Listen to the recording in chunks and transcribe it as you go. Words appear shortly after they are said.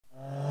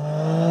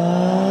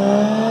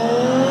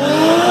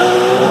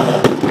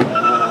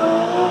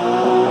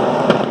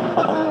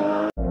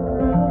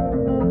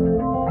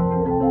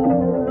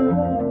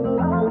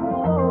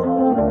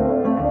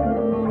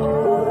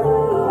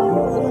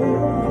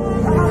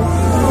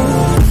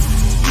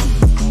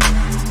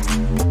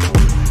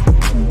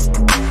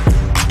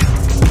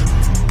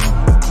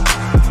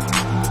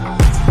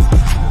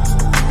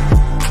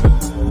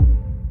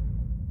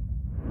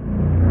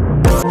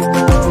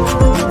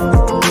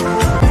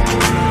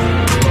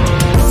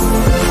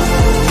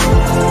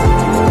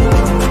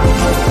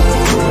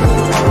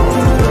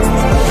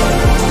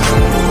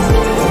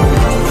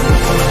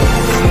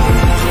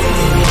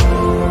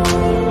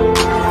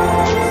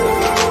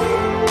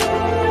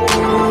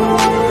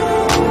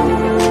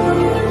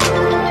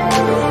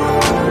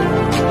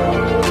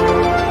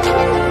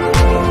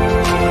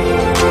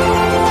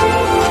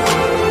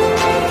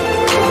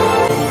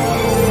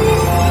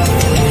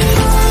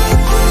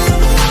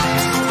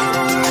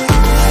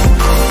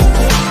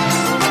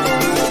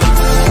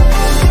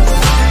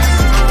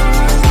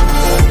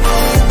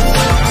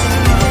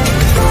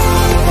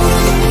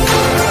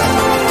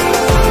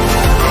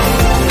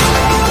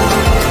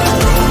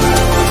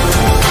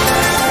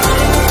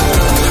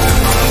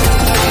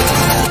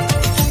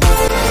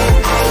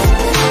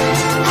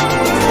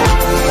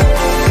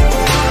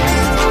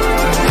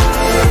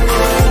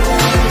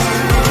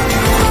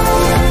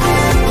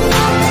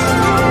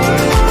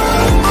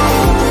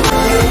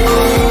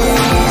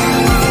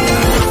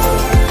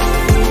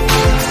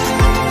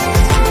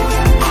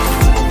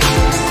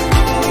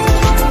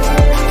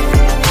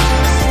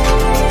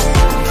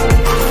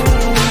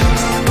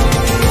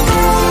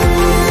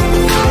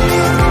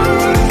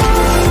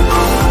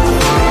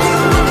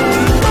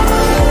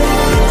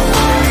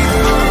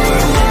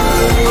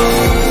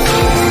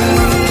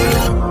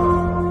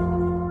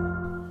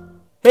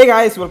Hey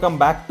guys, welcome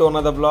back to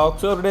another vlog.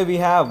 So today we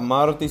have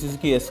Maruti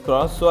Suzuki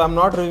S-cross. So I'm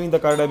not reviewing the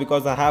car today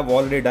because I have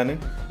already done it.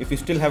 If you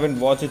still haven't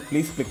watched it,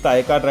 please click the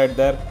iCard right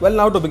there. Well,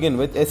 now to begin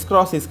with,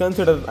 S-cross is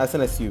considered as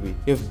an SUV.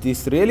 If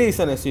this really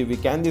is an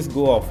SUV, can this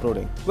go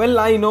off-roading? Well,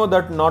 I know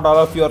that not all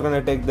of you are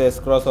gonna take the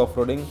S-cross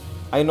off-roading.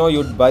 I know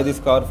you'd buy this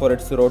car for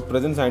its road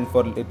presence and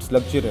for its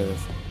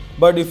luxuriousness.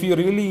 But if you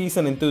really is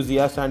an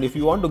enthusiast and if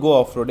you want to go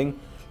off-roading,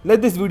 let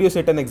this video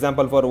set an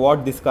example for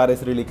what this car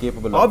is really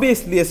capable of.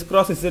 Obviously,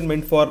 S-cross isn't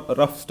meant for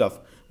rough stuff,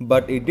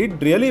 but it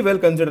did really well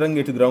considering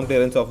its ground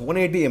clearance of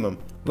 180 mm.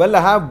 Well,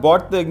 I have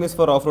bought the Ignis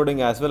for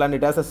off-roading as well, and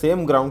it has the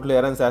same ground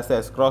clearance as the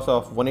S-cross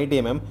of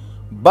 180 mm.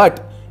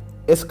 But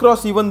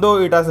S-cross, even though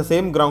it has the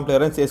same ground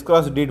clearance,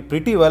 S-cross did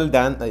pretty well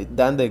than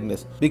the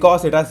Ignis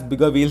because it has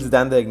bigger wheels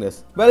than the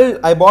Ignis. Well,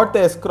 I bought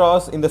the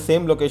S-cross in the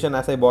same location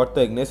as I bought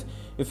the Ignis.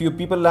 If you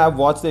people have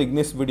watched the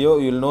Ignis video,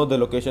 you will know the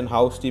location,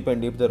 how steep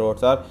and deep the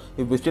roads are.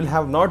 If you still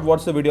have not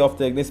watched the video of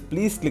the Ignis,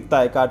 please click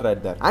the iCard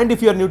right there. And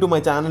if you are new to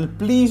my channel,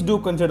 please do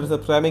consider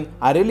subscribing.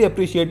 I really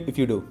appreciate if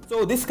you do.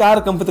 So this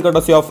car comes with the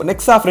courtesy of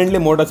Nexa Friendly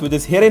Motors, which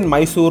is here in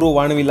Mysuru,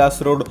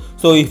 Vanavilas Road.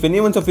 So if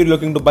anyone of you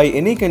looking to buy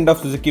any kind of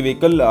Suzuki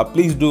vehicle,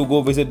 please do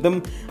go visit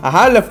them. I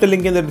have left a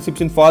link in the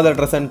description for their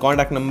address and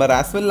contact number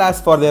as well as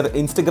for their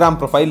Instagram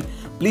profile.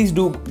 Please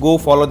do go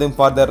follow them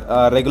for their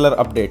regular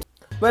updates.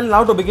 Well,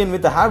 now to begin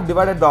with, I have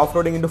divided the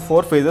off-roading into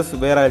 4 phases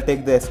where I'll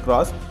take the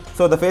S-cross.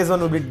 So the phase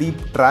 1 will be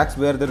deep tracks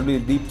where there will be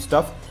deep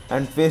stuff,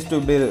 and phase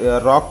 2 will be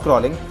rock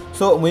crawling.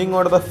 So moving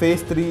on to the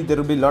phase 3, there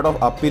will be a lot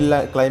of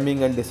uphill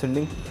climbing and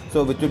descending,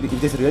 so which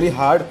is really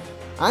hard.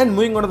 And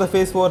moving on to the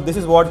phase 4, this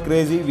is what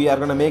crazy, we are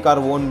gonna make our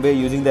own way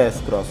using the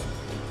S-cross.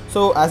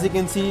 So as you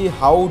can see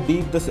how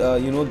deep this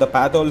the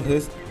path hole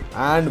is,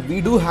 and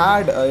we do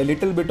had a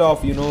little bit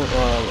of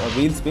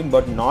wheel spin,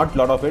 but not a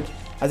lot of it.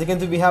 As you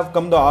can see, we have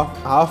come the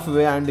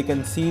halfway, and you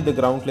can see the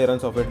ground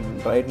clearance of it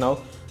right now.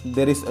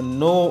 There is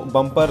no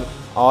bumper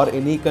or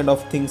any kind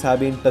of things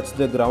have been touched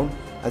the ground.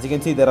 As you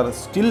can see, there are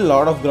still a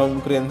lot of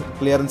ground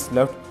clearance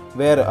left,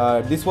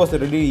 where this was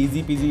really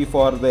easy peasy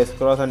for the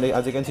S-cross, and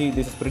as you can see,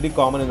 this is pretty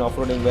common in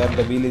off-roading where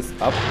the wheel is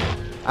up.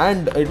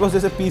 And it was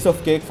just a piece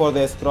of cake for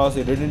the S-cross.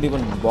 It didn't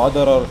even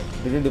bother or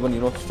didn't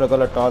even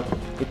struggle at all.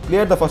 It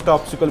cleared the first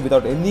obstacle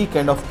without any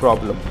kind of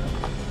problem.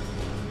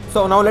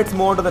 So now let's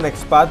move on to the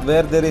next path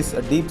where there is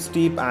a deep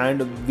steep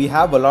and we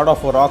have a lot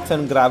of rocks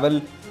and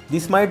gravel.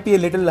 This might be a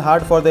little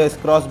hard for the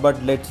S-cross,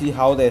 but let's see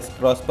how the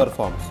S-cross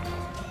performs.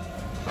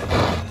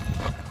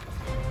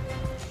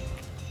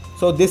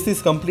 So this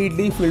is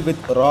completely filled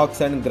with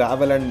rocks and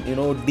gravel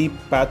and deep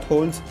path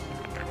holes,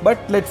 but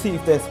let's see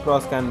if the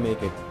S-cross can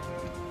make it.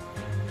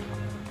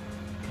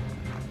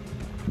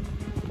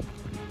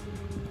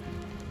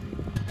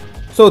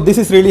 So this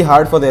is really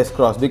hard for the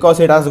S-cross because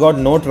it has got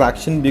no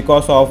traction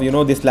because of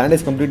this land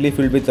is completely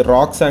filled with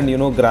rocks and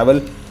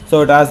gravel.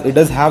 So it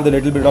does have the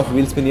little bit of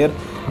wheel spin here,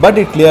 but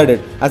it cleared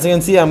it. As you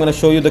can see, I'm going to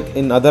show you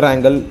in other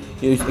angle.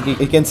 You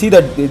can see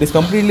that it is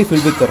completely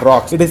filled with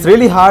rocks. It is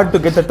really hard to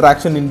get the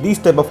traction in these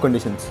type of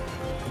conditions.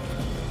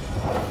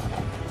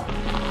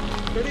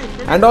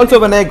 And also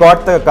when I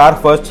got the car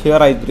first here,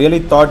 I really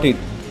thought it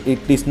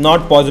is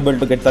not possible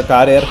to get the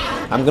car here.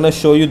 I'm going to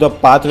show you the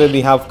pathway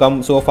we have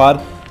come so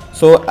far.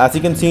 So as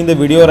you can see in the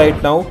video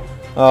right now,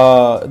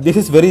 this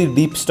is very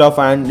deep stuff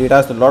and it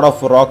has a lot of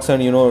rocks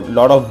and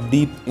lot of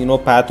deep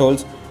path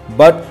holes,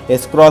 but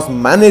S-cross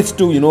managed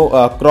to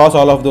cross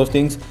all of those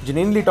things.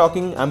 Genuinely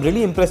talking, I'm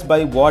really impressed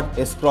by what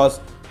S-cross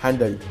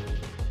handled.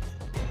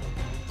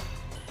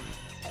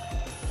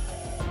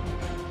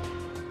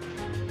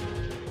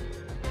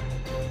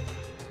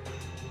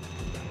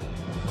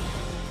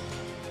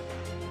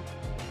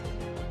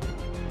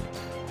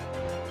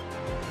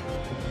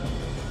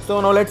 So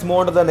now let's move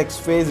on to the next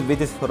phase, which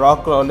is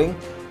rock crawling.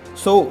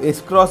 So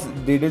S-cross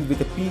did it with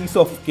a piece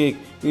of cake.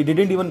 It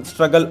didn't even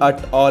struggle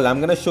at all. I'm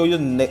gonna show you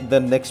the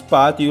next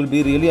path. You will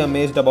be really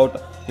amazed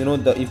about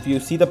if you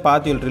see the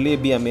path, you'll really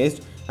be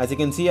amazed. As you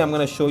can see, I'm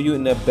gonna show you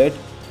in a bit.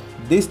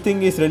 This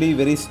thing is really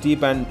very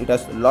steep and it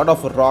has a lot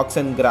of rocks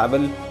and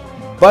gravel.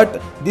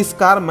 But this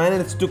car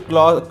managed to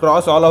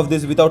cross all of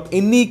this without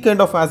any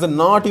kind of hazard,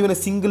 not even a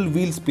single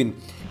wheel spin.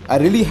 I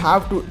really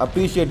have to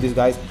appreciate this,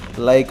 guys.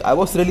 Like, I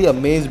was really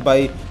amazed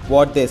by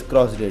what the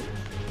S-cross did.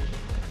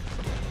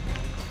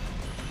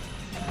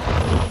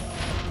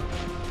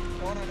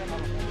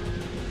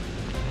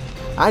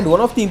 And one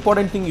of the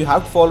important things you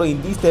have to follow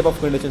in these type of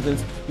conditions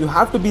is you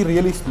have to be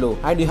really slow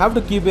and you have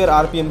to keep your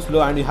RPM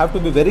slow and you have to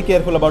be very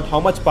careful about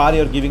how much power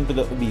you're giving to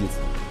the wheels.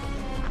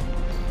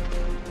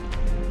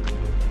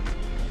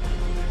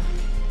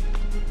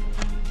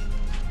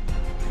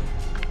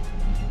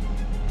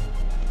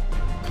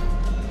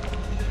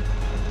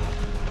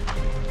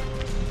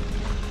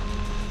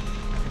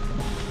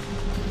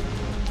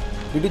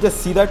 Did you just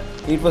see that?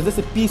 It was just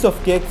a piece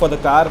of cake for the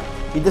car.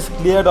 It just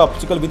cleared the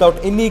obstacle without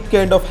any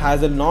kind of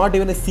hazard, not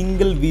even a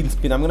single wheel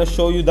spin. I'm going to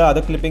show you the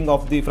other clipping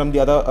of from the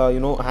other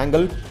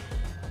angle.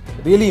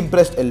 Really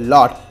impressed a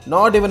lot.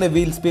 Not even a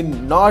wheel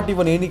spin, not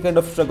even any kind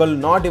of struggle,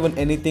 not even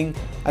anything.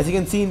 As you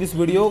can see in this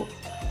video,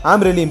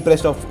 I'm really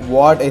impressed of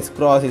what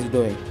S-cross is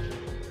doing.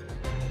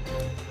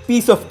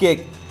 Piece of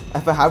cake,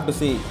 if I have to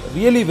say.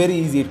 Really very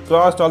easy. It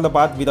crossed all the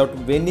path without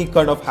any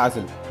kind of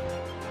hassle.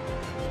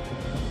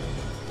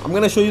 I'm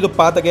gonna show you the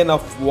path again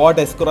of what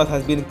S-cross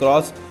has been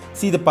crossed.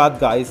 See the path,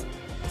 guys.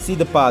 See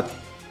the path.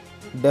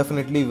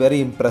 Definitely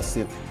very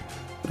impressive.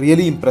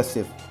 Really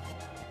impressive.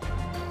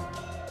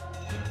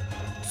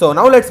 So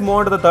now let's move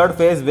on to the third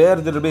phase, where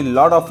there will be a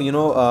lot of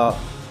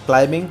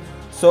climbing.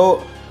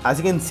 So as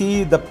you can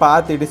see the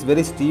path, it is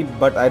very steep,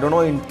 but I don't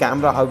know in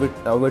camera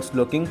how it's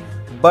looking,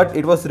 but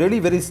it was really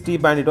very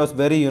steep, and it was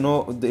very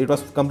it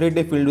was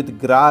completely filled with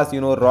grass,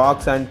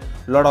 rocks, and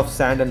a lot of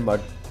sand and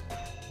mud.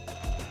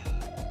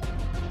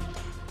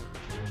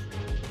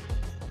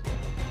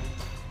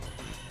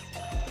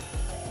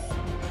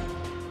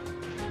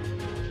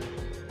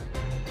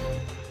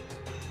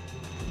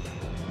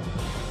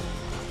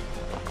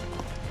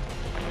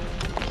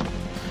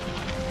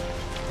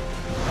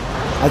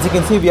 As you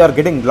can see, we are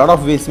getting a lot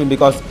of wheel spin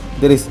because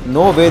there is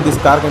no way this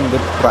car can get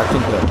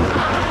traction here.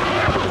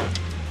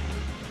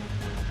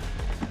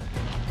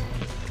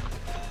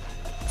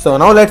 So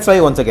now let's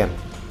try once again.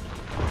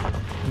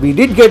 We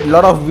did get a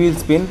lot of wheel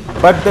spin,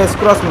 but the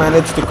S-cross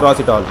managed to cross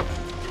it all.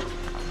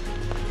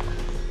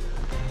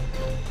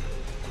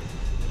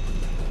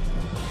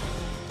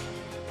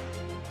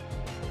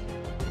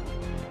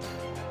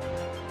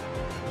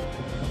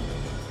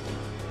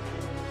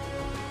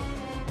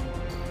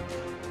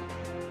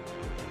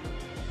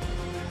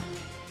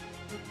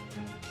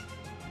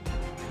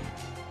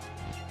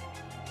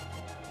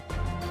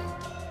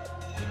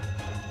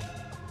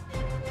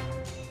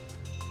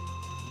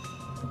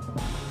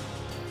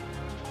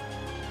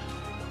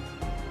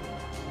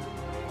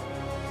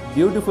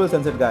 Beautiful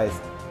sunset, guys.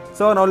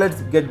 So now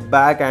let's get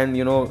back and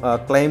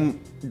climb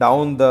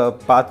down the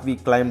path we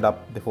climbed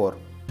up before.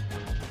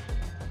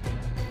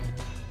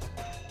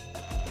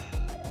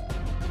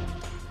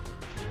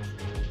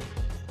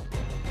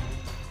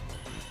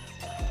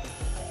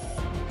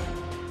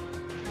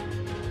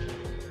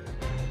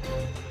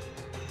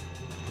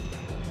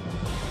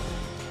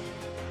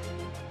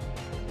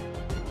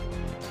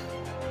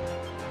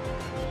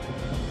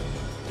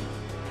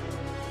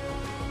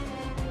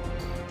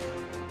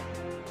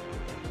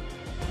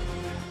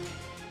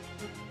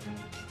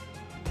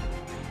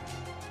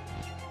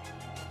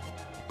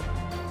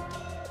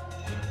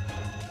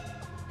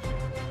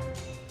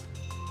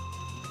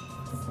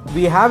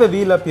 We have a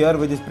wheel up here,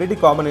 which is pretty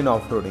common in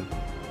off-roading.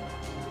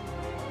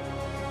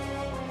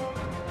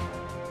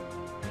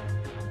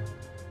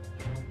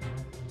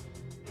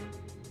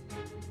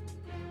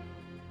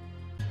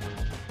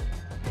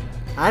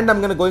 And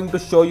I'm going to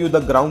show you the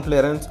ground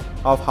clearance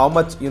of how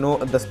much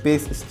the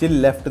space is still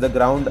left to the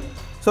ground.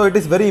 So it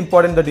is very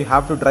important that you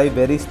have to drive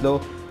very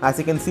slow. As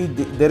you can see,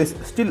 there is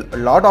still a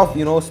lot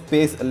of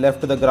space left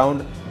to the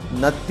ground.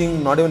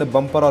 Nothing, not even a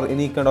bumper or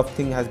any kind of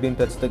thing has been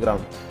touched the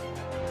ground.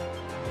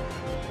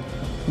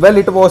 Well,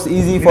 it was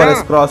easy for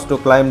S-cross to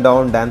climb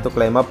down than to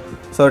climb up,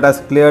 so it has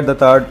cleared the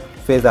third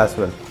phase as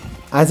well.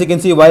 As you can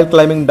see, while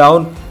climbing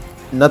down,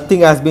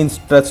 nothing has been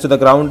stretched to the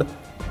ground.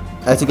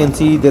 As you can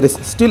see, there is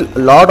still a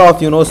lot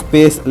of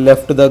space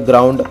left to the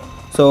ground,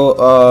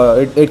 so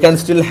it can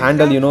still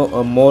handle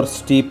a more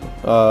steep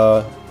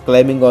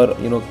climbing or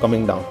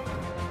coming down.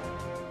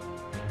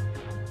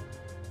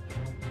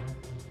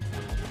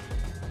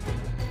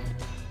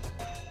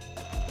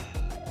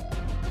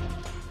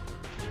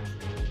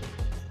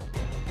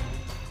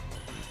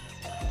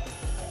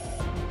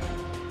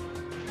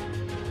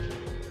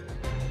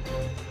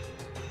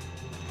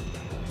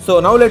 So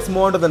now let's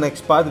move on to the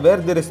next path, where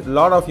there is a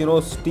lot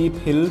of steep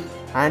hill,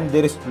 and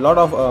there is a lot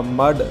of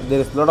mud, there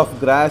is a lot of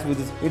grass,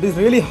 it is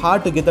really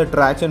hard to get the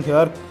traction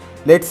here.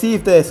 Let's see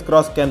if the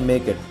S-cross can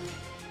make it.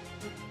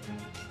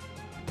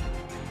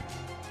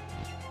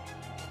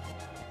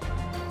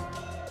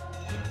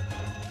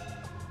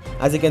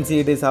 As you can see,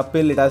 it is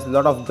uphill, it has a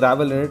lot of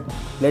gravel in it.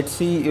 Let's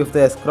see if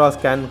the S-cross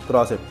can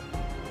cross it.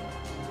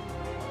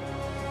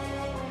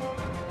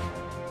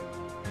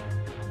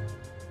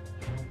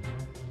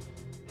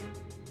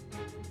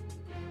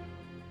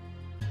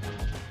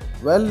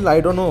 Well, I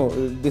don't know,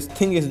 this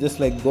thing is just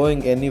like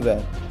going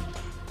anywhere.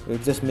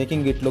 It's just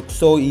making it look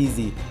so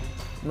easy.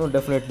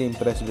 Definitely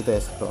impressed with the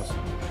S-cross.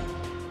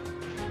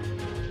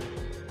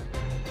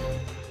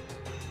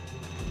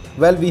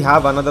 Well, we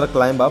have another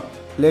climb up.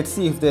 Let's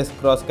see if the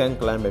S-cross can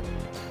climb it.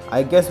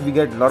 I guess we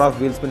get a lot of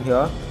wheel spin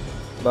here,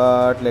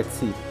 but let's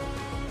see.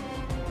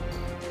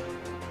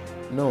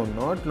 No,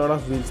 not a lot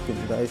of wheel spin,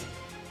 guys.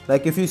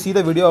 Like if you see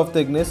the video of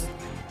the Ignis,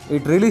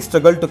 it really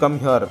struggled to come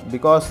here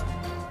because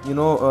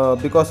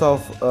because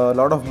of a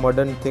lot of mud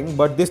and thing,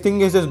 but this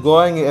thing is just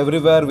going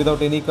everywhere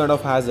without any kind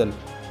of hassle.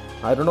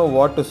 I don't know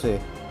what to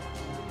say.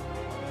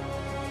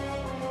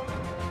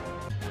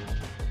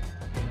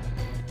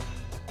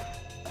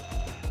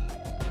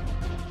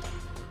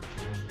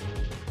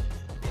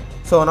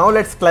 So now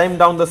let's climb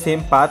down the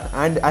same path,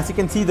 and as you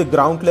can see the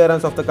ground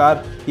clearance of the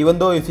car, even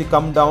though if you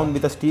come down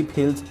with the steep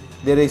hills,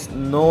 there is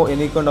no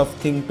any kind of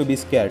thing to be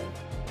scared.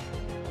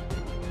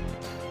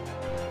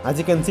 As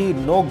you can see,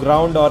 no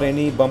ground or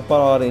any bumper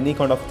or any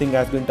kind of thing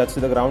has been touched to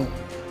the ground.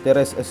 There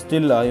is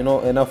still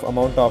enough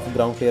amount of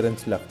ground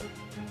clearance left.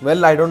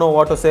 Well, I don't know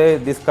what to say.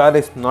 This car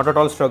is not at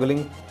all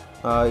struggling.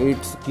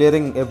 It's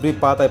clearing every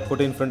path I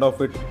put in front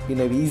of it in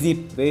an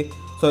easy way.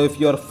 So if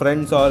your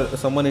friends or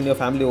someone in your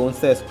family owns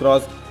the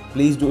S-cross,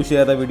 please do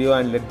share the video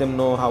and let them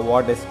know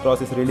what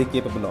S-cross is really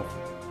capable of.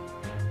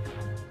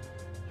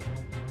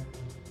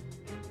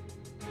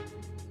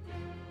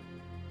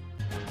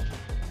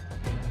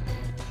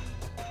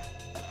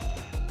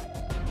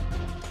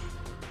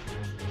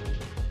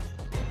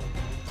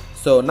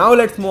 So now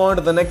let's move on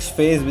to the next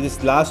phase, which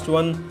is last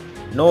one,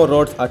 no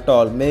roads at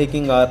all,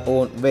 making our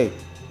own way.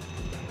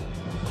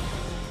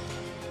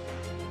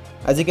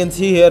 As you can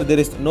see here, there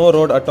is no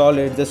road at all.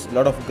 It's just a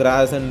lot of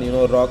grass and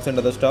rocks and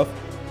other stuff.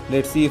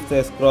 Let's see if the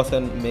S-cross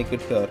can make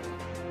it here.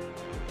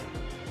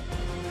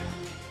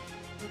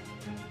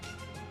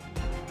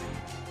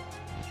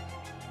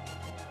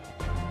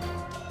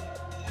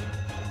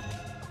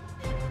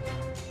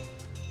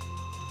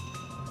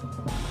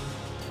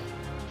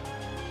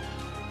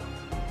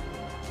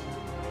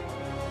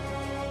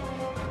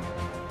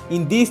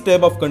 In these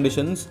type of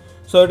conditions,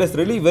 so it is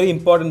really very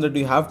important that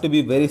you have to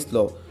be very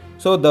slow.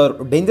 So the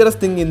dangerous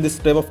thing in this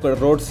type of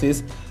roads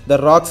is the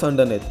rocks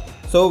underneath.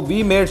 So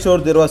we made sure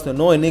there was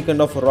no any kind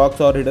of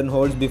rocks or hidden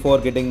holes before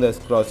getting the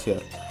S-cross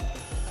here.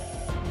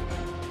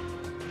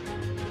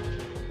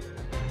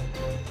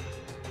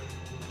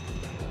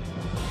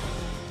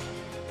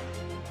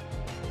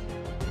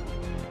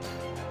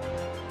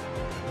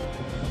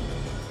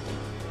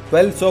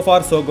 Well, so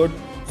far so good.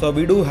 So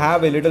we do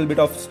have a little bit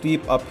of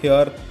steep up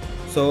here.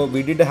 So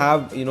we did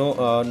have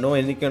no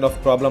any kind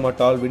of problem at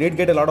all. We did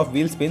get a lot of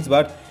wheel spins,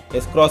 but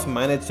S-cross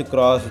managed to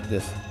cross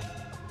this.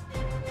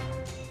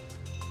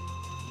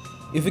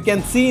 If you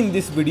can see in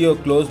this video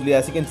closely,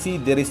 as you can see,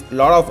 there is a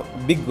lot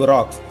of big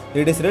rocks.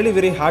 It is really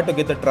very hard to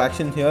get the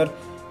traction here,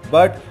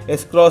 but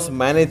S-cross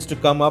managed to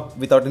come up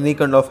without any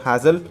kind of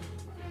hassle.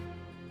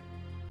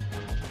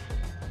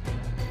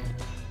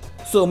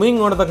 So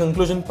moving on to the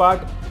conclusion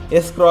part,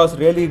 S-cross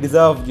really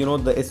deserved the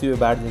SUV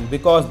badging,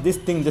 because this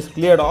thing just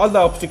cleared all the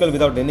obstacles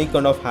without any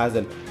kind of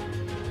hassle.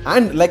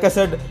 And like I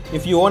said,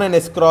 if you own an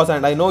S-cross,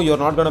 and I know you're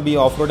not going to be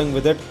off-roading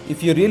with it,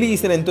 if you really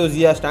is an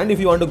enthusiast and if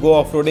you want to go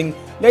off-roading,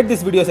 let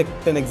this video set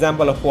an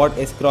example of what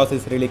S-cross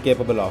is really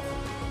capable of.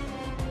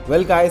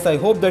 Well guys, I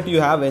hope that you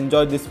have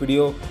enjoyed this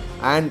video,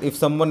 and if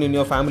someone in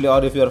your family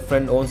or if your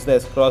friend owns the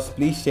S-cross,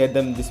 please share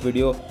them this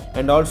video.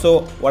 And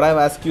also what I've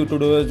asked you to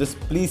do is just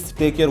please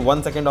take your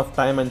 1 second of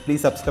time and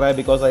please subscribe,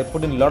 because I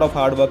put in a lot of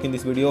hard work in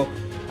this video.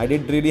 I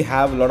did really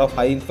have a lot of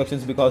eye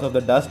infections because of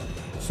the dust.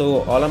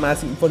 So all I'm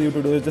asking for you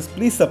to do is just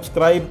please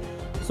subscribe.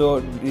 So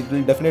it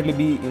will definitely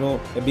be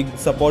a big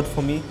support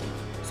for me.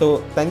 So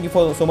thank you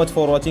so much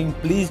for watching.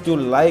 Please do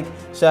like,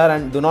 share,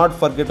 and do not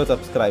forget to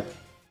subscribe.